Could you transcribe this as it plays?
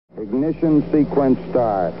Ignition sequence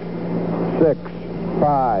start. 6,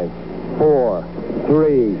 5, 4,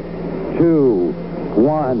 3, 2,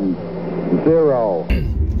 1, 0.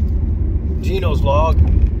 Geno's log,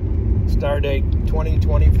 stardate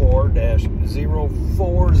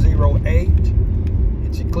 2024-0408.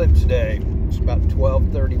 It's Eclipse Day. It's about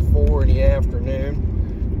 12:34 in the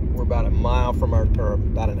afternoon. We're about an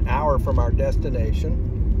hour from our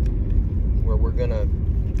destination, where we're gonna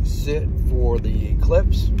sit for the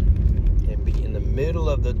eclipse and be in the middle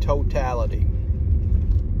of the totality.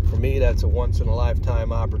 For me, that's a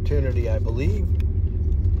once-in-a-lifetime opportunity, I believe.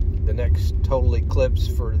 The next total eclipse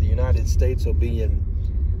for the United States will be in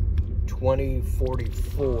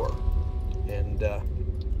 2044, and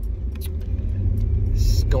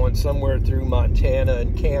it's going somewhere through Montana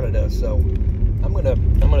and Canada. So I'm gonna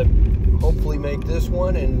hopefully make this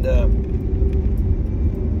one and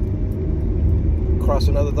cross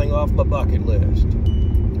another thing off my bucket list.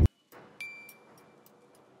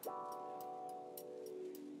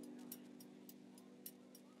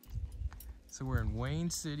 So we're in Wayne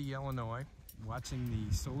City, Illinois, watching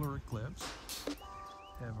the solar eclipse.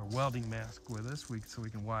 Have a welding mask with us so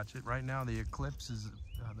we can watch it. Right now the eclipse is,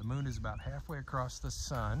 the moon is about halfway across the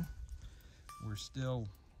sun. We're still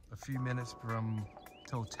a few minutes from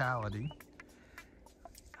totality.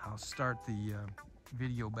 I'll start the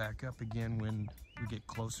video back up again when we get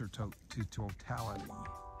closer to totality.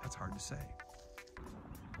 That's hard to say.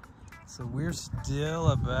 So we're still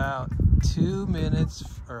about 2 minutes,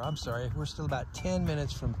 or I'm sorry, we're still about 10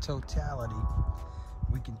 minutes from totality.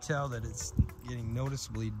 We can tell that it's getting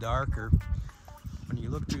noticeably darker. When you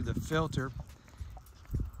look through the filter,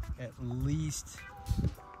 at least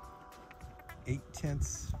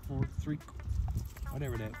 8/10, 4/3,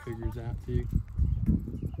 whatever that figures out to you.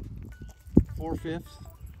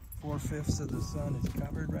 4/5 of the sun is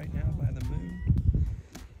covered right now by the moon.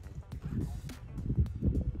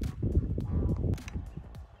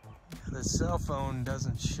 The cell phone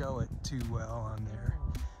doesn't show it too well on there,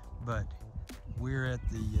 but we're at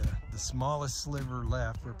the smallest sliver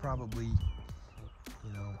left. We're probably,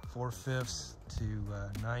 4/5 to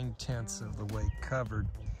 9/10 of the way covered.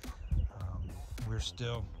 We're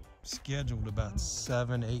still scheduled about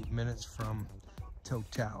 7-8 minutes from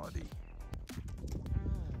totality.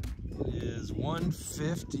 It is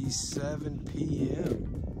 1:57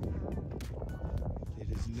 p.m.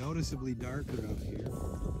 It is noticeably darker out here.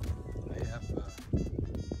 I have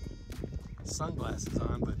sunglasses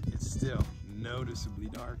on, but it's still noticeably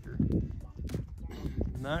darker.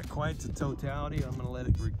 Not quite to totality. I'm going to let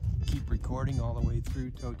it keep recording all the way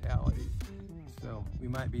through totality. So we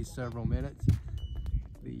might be several minutes.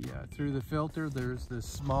 Through the filter, there's the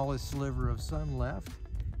smallest sliver of sun left.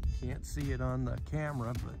 Can't see it on the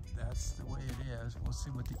camera, but that's the way it is. We'll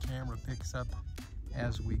see what the camera picks up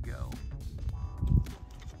as we go.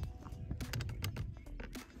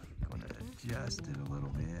 Going to adjust it a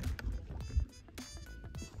little bit.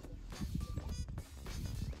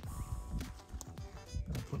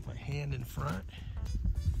 I'll put my hand in front,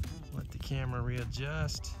 let the camera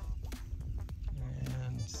readjust,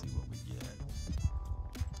 and see what we get.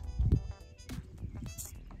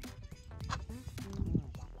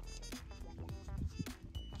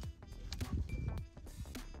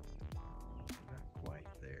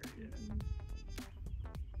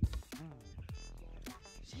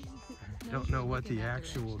 Don't know what the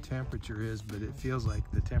actual temperature is, but it feels like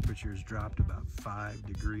the temperature's dropped about 5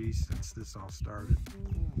 degrees since this all started.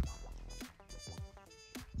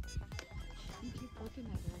 You keep looking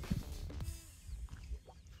at it.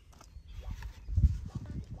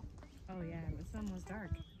 Oh yeah, the sun was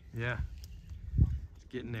dark. Yeah, it's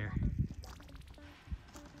getting there.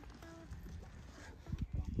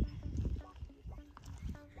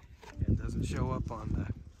 It doesn't show up on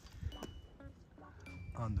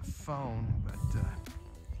the phone, but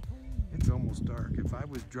it's almost dark. If I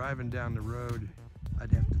was driving down the road,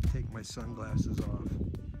 I'd have to take my sunglasses off.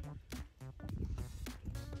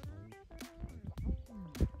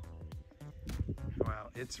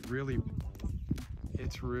 Wow, it's really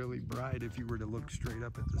bright if you were to look straight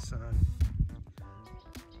up at the sun.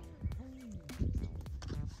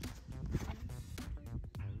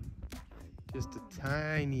 Just the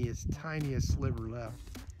tiniest sliver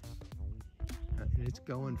left. And it's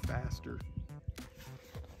going faster.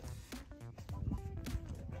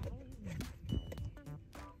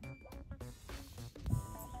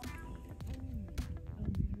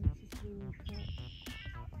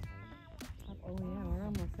 Oh yeah, we're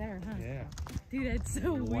almost there, huh? Yeah. Dude, that's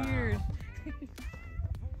so weird.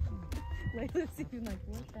 Layla's even like,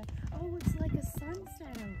 what the? Oh, it's like a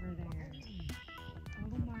sunset over there.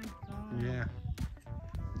 Oh my god. Yeah.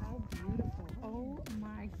 How Oh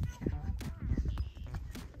my God.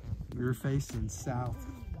 We're facing southwest.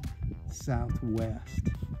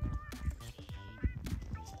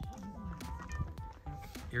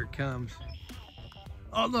 Here it comes.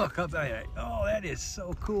 Oh, look up there. Oh, that is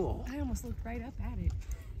so cool. I almost looked right up at it.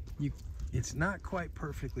 It's not quite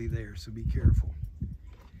perfectly there, so be careful.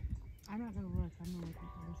 I'm not gonna look. I'm gonna look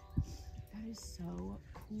at this. That is so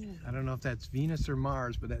cool. I don't know if that's Venus or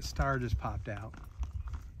Mars, but that star just popped out.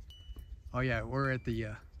 Oh yeah, we're at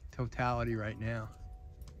the totality right now.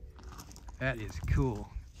 That is cool.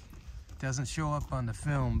 Doesn't show up on the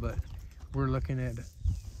film, but we're looking at,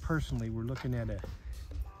 personally, we're looking at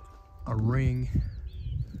a ring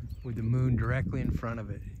with the moon directly in front of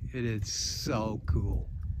it. It is so cool.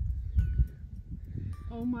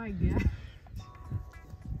 Oh my God.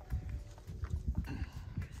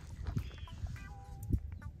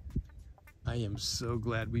 I am so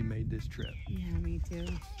glad we made this trip. Yeah, me too.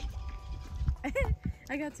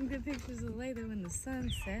 I got some good pictures of later when the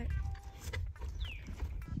sun set.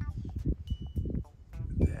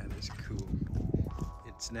 That is cool.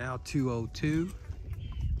 It's now 2:02.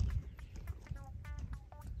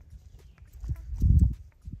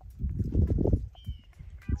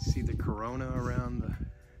 See the corona around the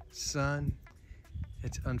sun.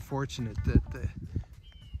 It's unfortunate that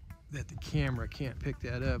the camera can't pick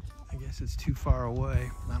that up. I guess it's too far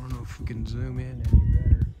away. I don't know if we can zoom in any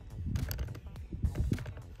better.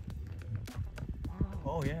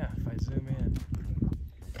 Oh yeah, if I zoom in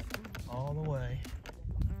all the way,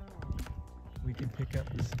 we can pick up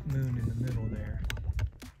this moon in the middle there.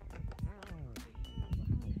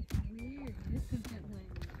 Weird.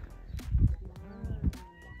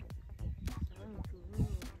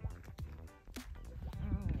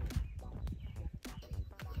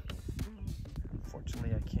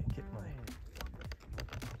 Unfortunately, I can't get my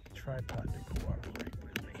tripod to cooperate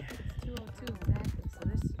with me. It's 2:02 exactly. So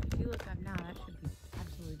this, if you look up now, that should be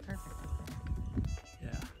absolutely perfect up there.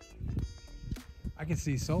 Yeah. I can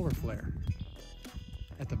see solar flare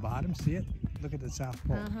at the bottom. See it? Look at the South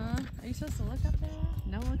Pole. Are you supposed to look up there?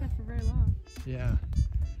 Don't look up for very long. Yeah.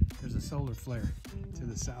 There's a solar flare to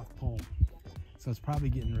the South Pole. So it's probably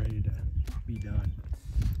getting ready to be done.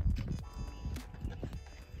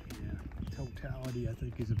 Yeah. Totality, I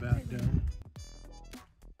think, is about done.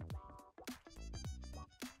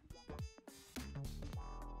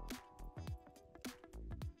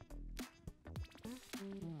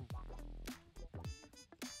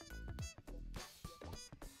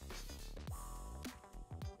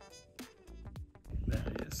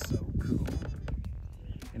 That is so cool.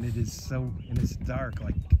 And it is so, and it's dark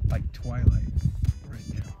like twilight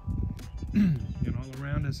right now. And all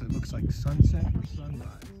around us it looks like sunset or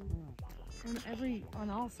sunrise. On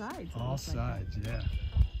all sides. All sides, yeah.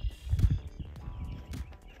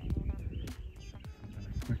 I'm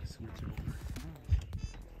gonna quick switch over.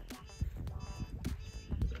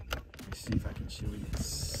 Let me see if I can show you the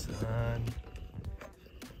sun.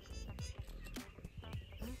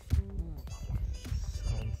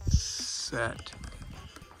 Sunset.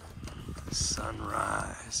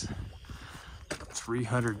 Sunrise.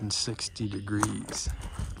 360 degrees.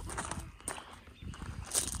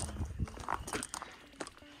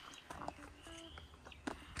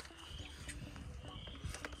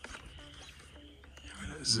 I'm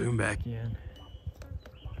gonna zoom back in.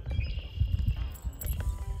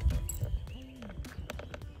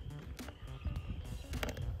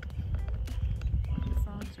 The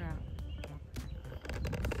frogs are out.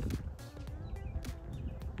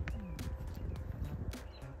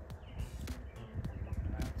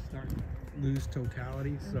 Starting to lose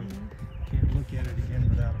totality, so can't look at it again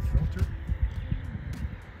without a filter.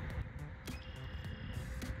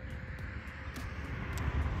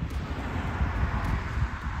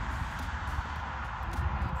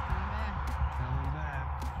 Coming back.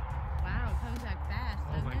 Wow, it comes back fast.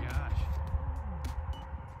 Oh my gosh.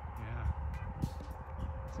 Yeah.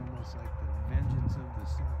 It's almost like the vengeance of the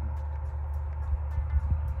sun.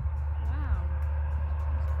 Wow.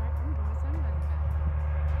 It's quite rude. The sunrise is back.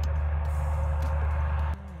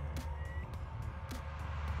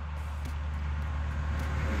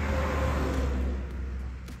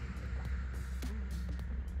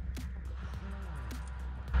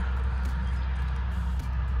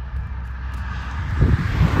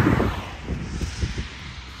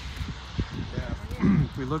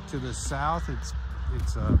 If we look to the south, it's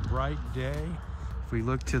a bright day. If we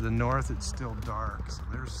look to the north, it's still dark. So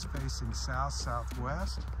there's facing south,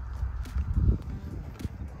 southwest.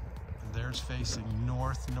 And there's facing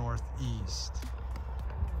north, northeast.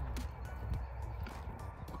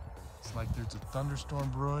 It's like there's a thunderstorm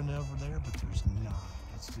brewing over there, but there's not.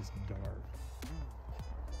 It's just dark.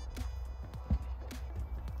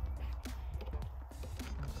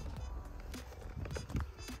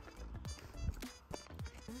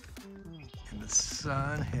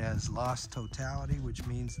 sun has lost totality, which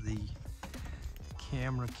means the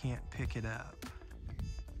camera can't pick it up.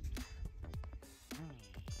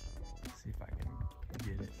 Let's see if I can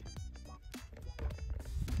get it.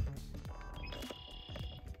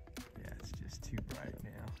 Yeah, it's just too bright now.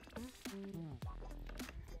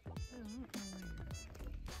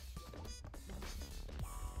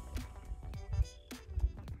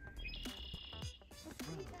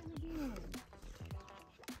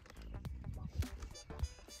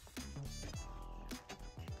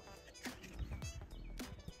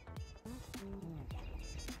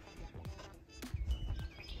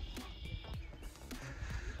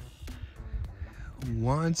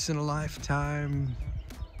 Once in a lifetime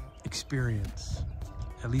experience,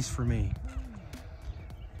 at least for me.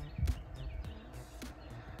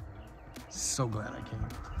 So glad I came.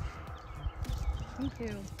 Me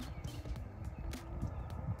too.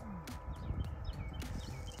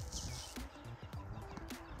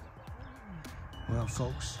 Well,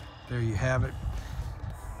 folks, there you have it.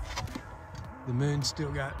 The moon's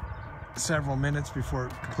still got several minutes before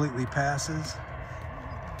it completely passes.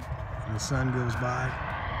 The sun goes by.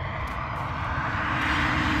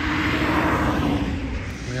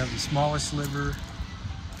 We have the smallest sliver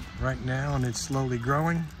right now, and it's slowly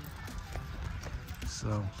growing.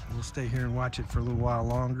 So we'll stay here and watch it for a little while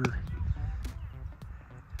longer.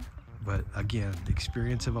 But again, the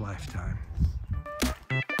experience of a lifetime.